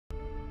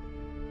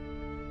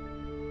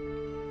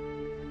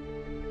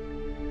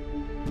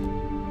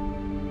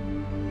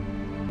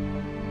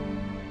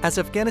As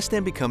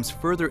Afghanistan becomes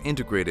further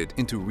integrated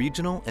into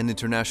regional and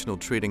international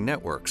trading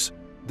networks,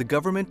 the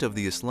government of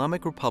the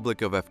Islamic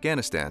Republic of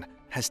Afghanistan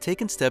has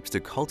taken steps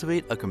to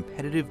cultivate a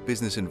competitive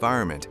business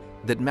environment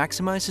that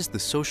maximizes the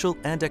social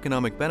and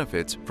economic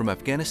benefits from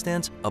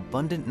Afghanistan's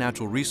abundant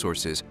natural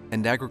resources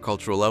and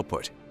agricultural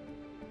output.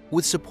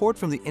 With support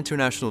from the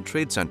International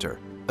Trade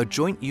Center, a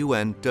joint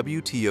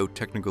UN-WTO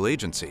technical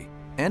agency,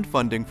 and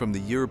funding from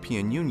the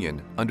European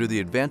Union under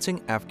the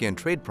Advancing Afghan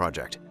Trade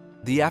Project,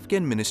 the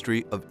Afghan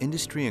Ministry of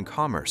Industry and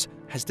Commerce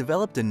has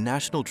developed a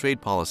national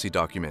trade policy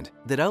document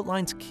that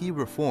outlines key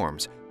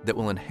reforms that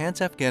will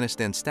enhance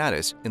Afghanistan's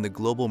status in the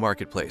global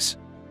marketplace.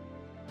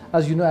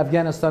 As you know,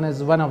 Afghanistan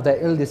is one of the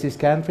LDC's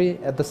countries.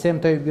 At the same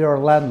time, we are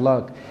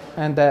landlocked.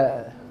 And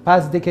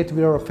past decade,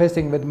 we are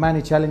facing with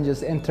many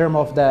challenges in terms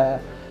of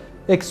the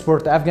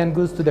export Afghan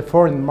goods to the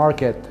foreign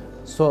market.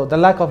 So the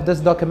lack of this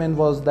document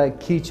was the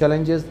key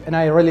challenges, and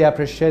I really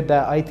appreciate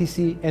the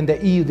ITC and the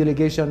EU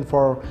delegation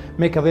for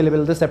making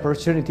available this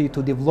opportunity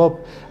to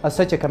develop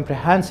such a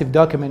comprehensive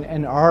document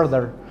in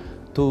order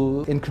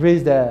to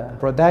increase the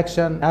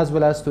production as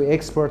well as to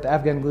export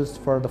Afghan goods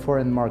for the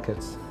foreign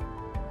markets.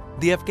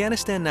 The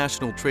Afghanistan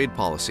National Trade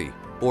Policy,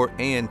 or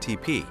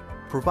ANTP,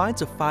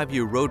 provides a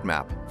 5-year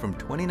roadmap from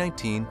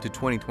 2019 to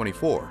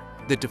 2024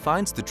 that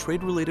defines the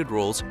trade-related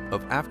roles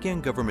of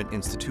Afghan government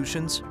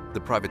institutions, the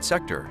private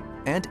sector,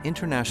 and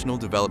international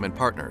development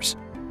partners.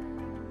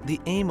 The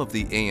aim of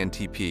the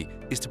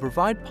ANTP is to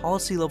provide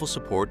policy-level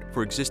support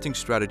for existing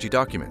strategy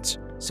documents,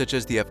 such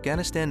as the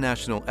Afghanistan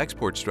National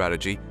Export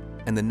Strategy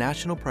and the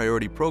National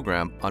Priority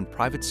Program on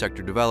Private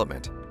Sector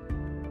Development.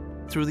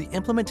 Through the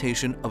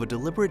implementation of a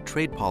deliberate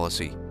trade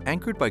policy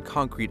anchored by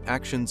concrete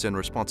actions and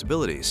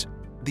responsibilities,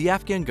 the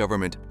Afghan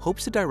government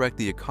hopes to direct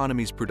the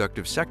economy's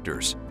productive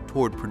sectors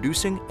toward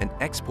producing and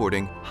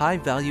exporting high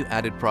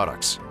value-added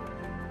products.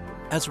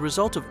 As a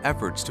result of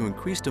efforts to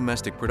increase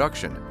domestic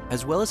production,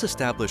 as well as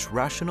establish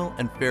rational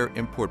and fair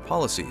import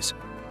policies,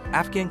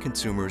 Afghan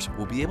consumers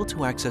will be able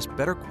to access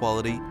better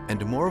quality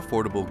and more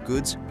affordable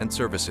goods and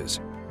services.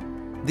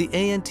 The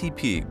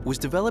ANTP was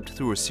developed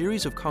through a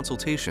series of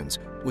consultations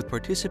with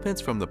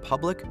participants from the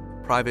public,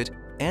 private,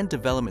 and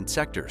development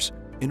sectors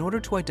in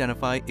order to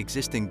identify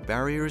existing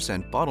barriers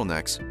and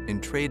bottlenecks in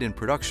trade and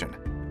production,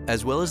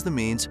 as well as the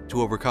means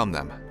to overcome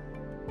them.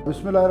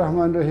 Bismillah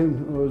ar-Rahman ar-Rahim.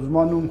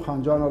 Zmanum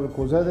Khanjan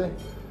al-Kozade.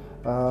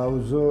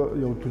 زه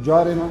یو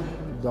تجار یم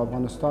د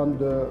افغانستان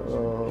د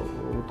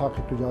اتاق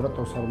تجارت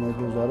او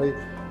سرمایه‌گذارۍ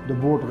د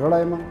بورډ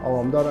غړی یم او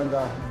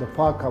همدارنګه د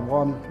پاک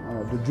افغان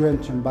د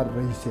جوینټ چمبر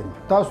رئیس یم.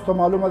 تاسو ته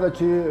معلومه ده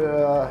چې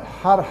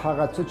هر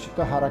هغه څه چې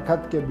ته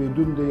حرکت کې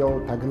بدون د یو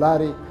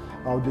تګلارې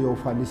او د یو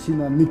پالیسي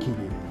نه نه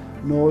کېږي.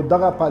 نو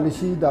دغه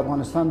پالیسي د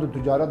افغانستان د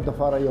تجارت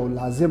دپاره یو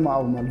لازم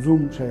او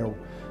ملزوم شی و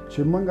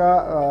چې موږ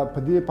په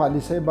دې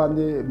پالیسۍ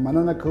باندې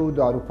مننه کوو د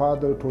اروپا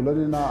د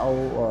ټولنې نه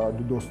او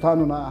د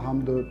دوستانو نه هم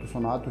د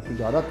صنعت او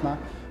تجارت نه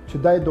چې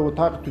دا د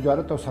اتاق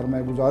تجارت او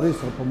سرمایه‌گذارۍ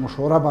سره په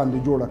مشوره باندې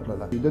جوړه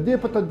کړله. د دې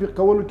په تطبیق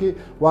کولو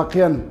کې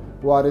واقعاً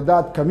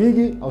واردات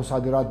کمیږي او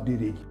صادرات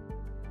ډیریږي.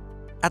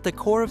 At the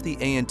core of the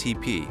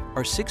ANTP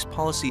are 6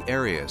 policy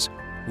areas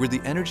where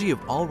the energy of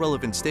all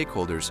relevant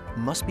stakeholders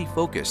must be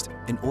focused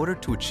in order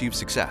to achieve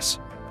success.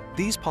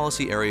 These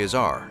policy areas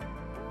are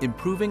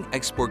improving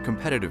export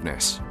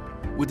competitiveness,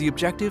 with the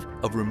objective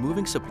of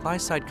removing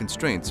supply-side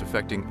constraints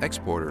affecting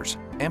exporters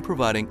and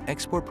providing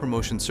export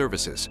promotion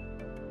services,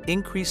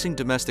 increasing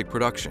domestic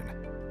production,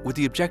 with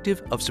the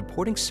objective of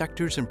supporting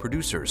sectors and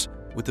producers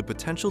with the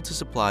potential to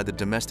supply the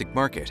domestic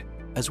market,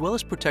 as well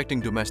as protecting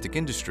domestic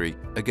industry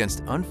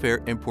against unfair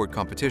import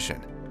competition,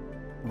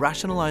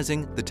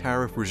 rationalizing the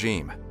tariff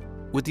regime,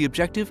 with the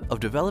objective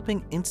of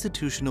developing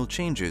institutional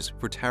changes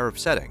for tariff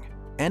setting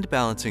and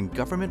balancing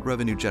government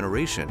revenue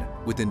generation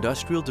with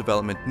industrial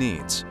development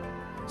needs,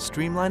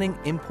 streamlining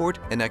import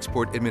and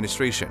export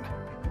administration,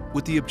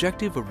 with the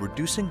objective of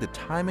reducing the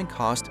time and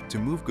cost to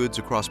move goods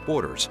across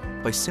borders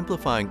by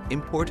simplifying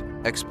import,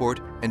 export,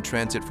 and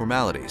transit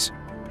formalities,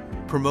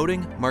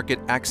 promoting market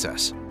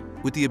access,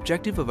 with the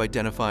objective of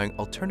identifying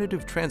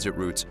alternative transit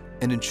routes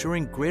and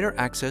ensuring greater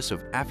access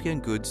of Afghan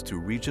goods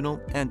to regional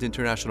and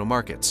international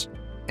markets,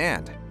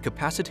 and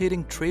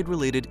capacitating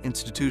trade-related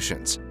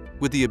institutions,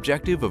 with the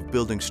objective of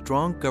building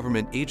strong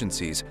government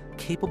agencies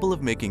capable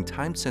of making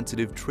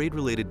time-sensitive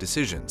trade-related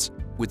decisions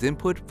with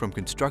input from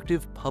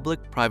constructive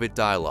public-private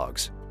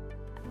dialogues.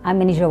 I'm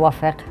Manija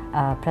Wafiq,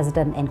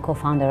 President and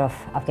co-founder of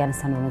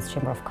Afghanistan Women's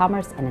Chamber of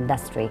Commerce and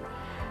Industry.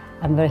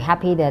 I'm very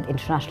happy that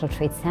International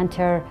Trade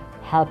Center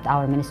helped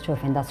our Ministry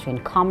of Industry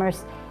and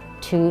Commerce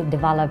to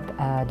develop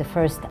the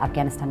first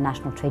Afghanistan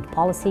National Trade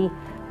Policy,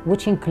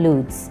 which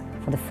includes,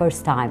 for the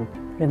first time,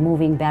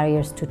 removing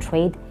barriers to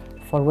trade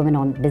for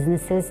women-owned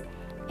businesses.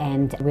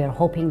 And we are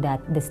hoping that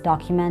this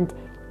document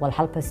will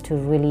help us to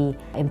really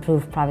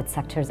improve private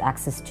sector's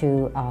access to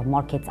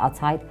markets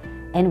outside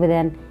and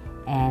within,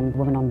 and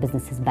women-owned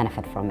businesses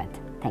benefit from it.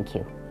 Thank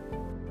you.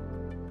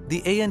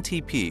 The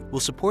ANTP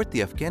will support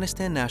the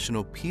Afghanistan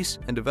National Peace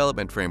and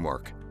Development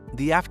Framework,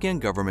 the Afghan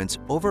government's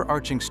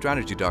overarching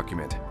strategy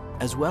document,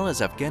 as well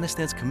as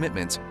Afghanistan's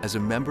commitments as a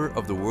member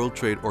of the World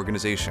Trade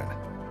Organization.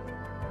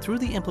 Through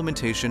the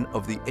implementation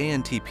of the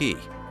ANTP,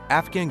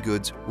 Afghan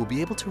goods will be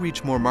able to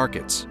reach more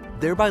markets,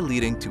 thereby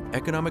leading to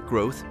economic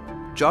growth,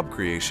 job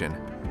creation,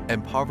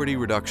 and poverty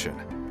reduction.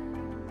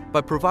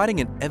 By providing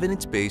an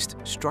evidence-based,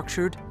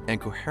 structured,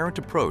 and coherent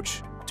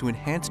approach to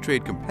enhance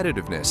trade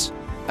competitiveness,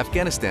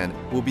 Afghanistan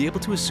will be able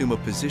to assume a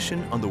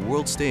position on the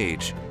world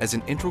stage as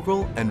an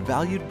integral and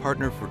valued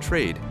partner for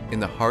trade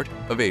in the heart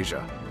of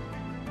Asia.